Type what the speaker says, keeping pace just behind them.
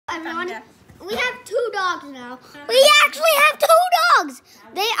everyone. We have 2 dogs now. We actually have 2 dogs.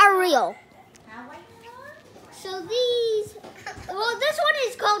 They are real. So these, well, this one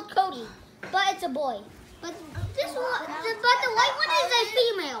is called Cody, but it's a boy. But this one, but the white one is a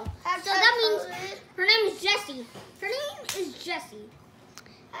female. So that means her name is Jessie. Her name is Jessie.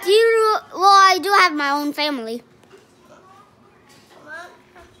 Well, I do have my own family.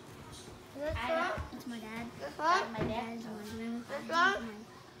 It's my dad. My dad is my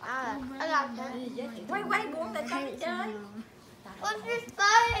Quay buông tại con đi chơi. What's this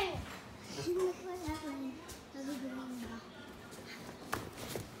thing?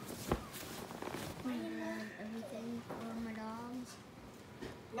 Everything for my dogs.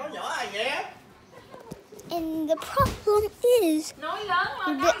 Nói nhỏ à nhé. And the problem is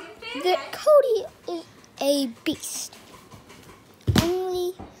that Cody is a beast.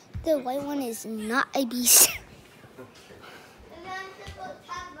 Only the white one is not a beast.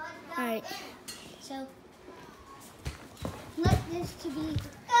 Alright, so let this to be.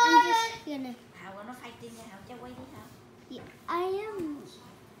 I'm just gonna. Hào nó phai tin nha, Hào cho quay đi Hào. Yeah, I am.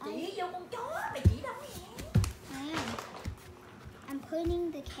 Chỉ vô con chó, mày chỉ đâu vậy? I am. I'm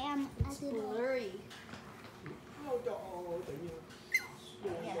putting the cam as it Blurry. Ôi trời ơi, tự nhiên.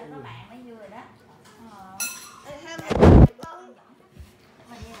 Nhà đó nó bạn mới vui rồi đó.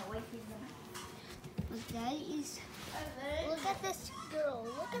 Mà đây là quay phim luôn. That is. Look at this girl.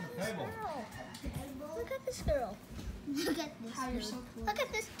 Look at this girl. Look at this girl. Look at this dude. Look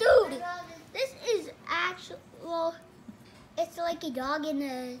at this dude. This is actually, well, it's like a dog in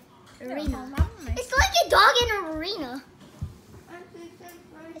an arena. It's like a dog in an arena.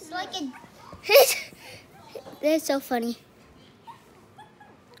 It's like a. That's so funny.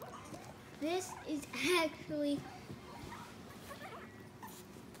 This is actually.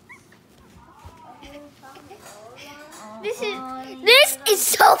 This is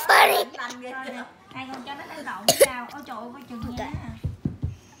so funny. Hai con chó nó đánh lộn sao? Ôi trời ơi, coi chừng nha.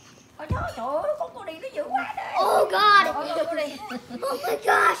 Ôi trời ơi, con cô đi nó dữ quá đây. Oh God. Ôi cô đi. Oh my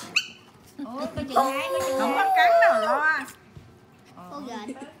gosh. Ôi coi chừng hai, coi chừng không có cắn đâu lo. Oh God.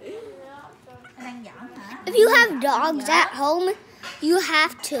 Nó đang giỡn hả? If you have dogs at home, you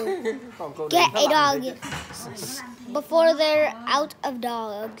have to get a dog before they're out of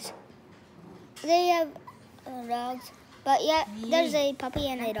dogs. They have dogs, but yeah, there's a puppy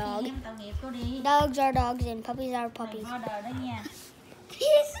and a dog. Tội nghiệp cô đi. Dogs are dogs and puppies are puppies. Đừng order đó nha.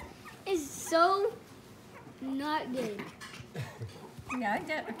 This is so not good. Giỡn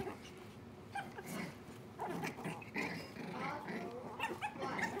chứ.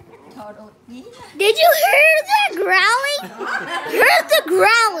 Trời ơi, dí. Did you hear that growling? Heard the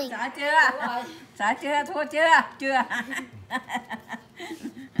growling. Sợ chưa? Sợ chưa? Thua chưa? Chưa.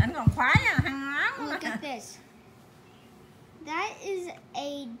 Anh còn khoái nha, hăng lắm. Look at this. That is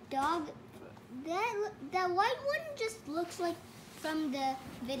a dog. That white one just looks like from the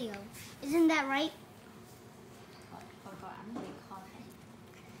video. Isn't that right? Coi ảnh bị con này.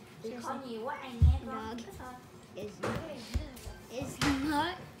 Bị con nhiều quá ai nghe con. It's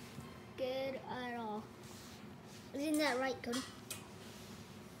not good at all. Isn't that right, Cody?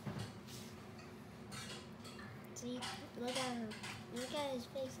 See, look at her. Look at his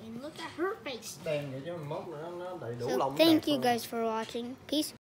face and look at her face. Đèn vậy chứ mốt nữa nó đầy đủ So lông. thank you guys for watching. Peace.